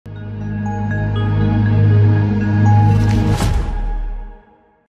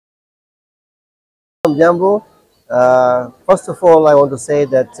Jambo. First of all, I want to say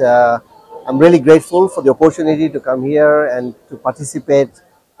that I'm really grateful for the opportunity to come here and to participate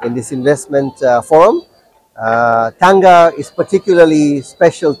in this investment forum. Tanga is particularly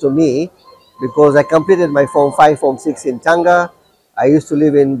special to me because I completed my Form 5, Form 6 in Tanga. I used to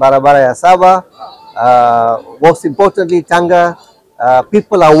live in Barabara Sabah. Most importantly, Tanga,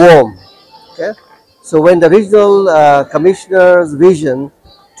 people are warm. Okay? So when the regional commissioner's vision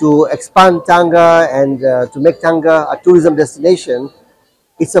to expand Tanga and to make Tanga a tourism destination,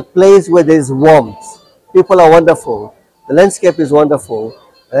 it's a place where there is warmth. People are wonderful. The landscape is wonderful.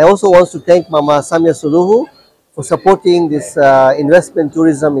 And I also want to thank Mama Samia Suluhu for supporting this investment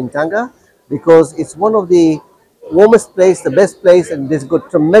tourism in Tanga, because it's one of the warmest place, the best place, and there's got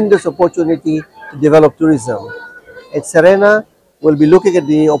tremendous opportunity to develop tourism. At Serena, we'll be looking at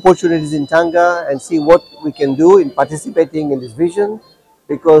the opportunities in Tanga and see what we can do in participating in this vision,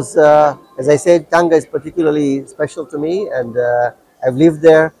 because as I said, Tanga is particularly special to me, and I've lived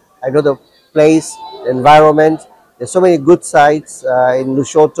there. I know the place, the environment. There's so many good sites in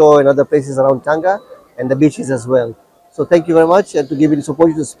Lushoto and other places around Tanga, and the beaches as well. So thank you very much, and to give me this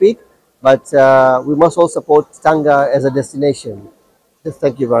opportunity to speak, but we must all support Tanga as a destination. Just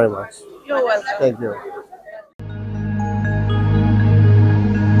thank you very much. You're welcome. Thank you.